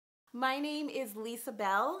My name is Lisa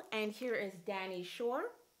Bell, and here is Danny Shore,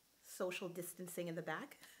 social distancing in the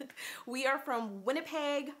back. We are from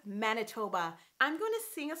Winnipeg, Manitoba. I'm going to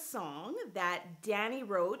sing a song that Danny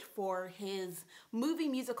wrote for his movie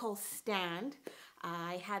musical Stand.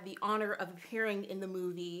 I had the honor of appearing in the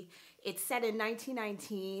movie. It's set in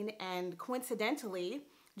 1919, and coincidentally,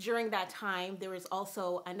 during that time, there was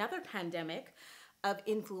also another pandemic of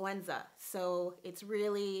influenza. So it's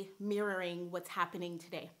really mirroring what's happening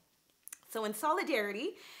today. So in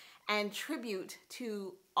solidarity and tribute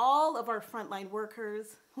to all of our frontline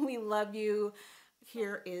workers, we love you.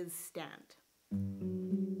 Here is Stand.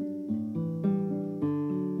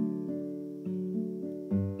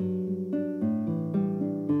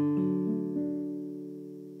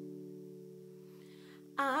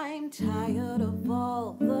 I'm tired of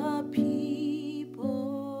all the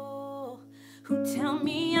people who tell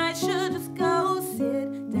me I should just go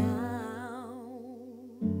sit down.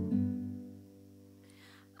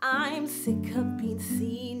 I'm sick of being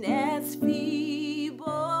seen as feeble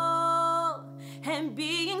and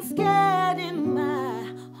being scared in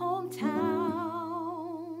my hometown.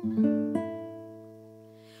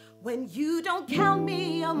 When you don't count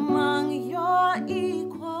me among your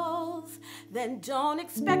equals, then don't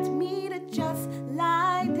expect me to just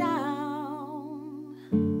lie down.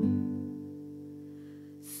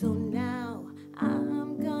 So now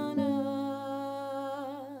I'm gonna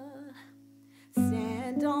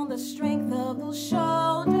stand on the strength of those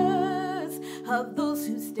shoulders of those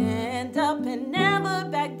who stand up and never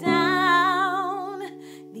back down.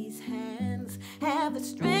 These hands have the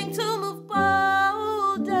strength to move boulders.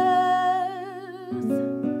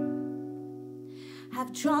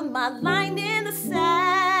 I've drawn my line in the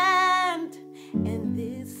sand, and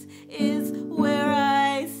this is where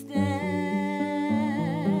I stand.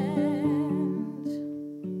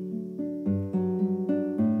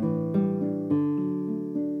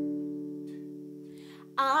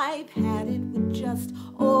 I've had it with just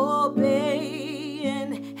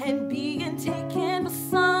obeying and being taken for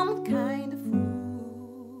some kind of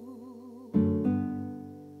fool.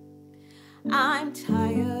 I'm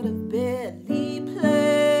tired of barely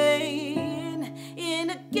playing in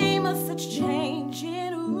a game of such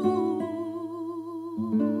changing rules.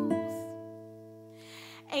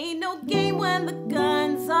 Ain't no game when the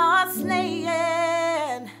guns are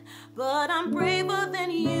slaying, but I'm braver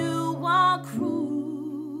than you are cruel.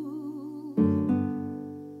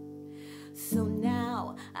 So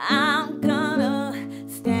now I'm gonna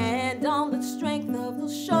stand on the strength of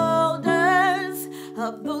those shoulders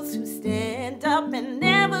of those who stand up and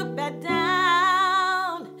never back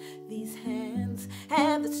down. These hands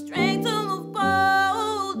have the strength to move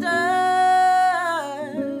boulders.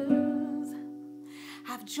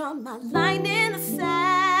 I've drawn my line in the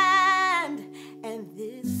sand, and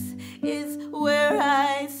this is where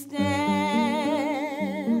I stand.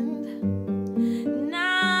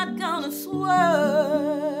 Not gonna swerve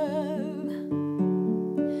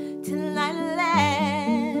till I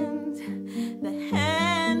land the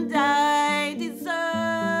hand I deserve.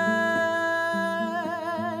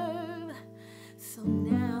 So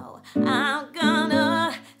now I'm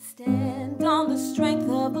gonna stand on the strength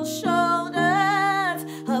of those shoulders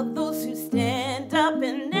of those who stand up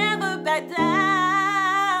and never back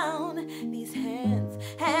down. These hands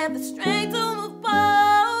have the strength to move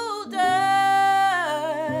boulders.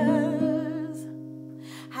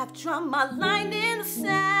 I've drawn my line in the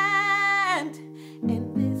sand.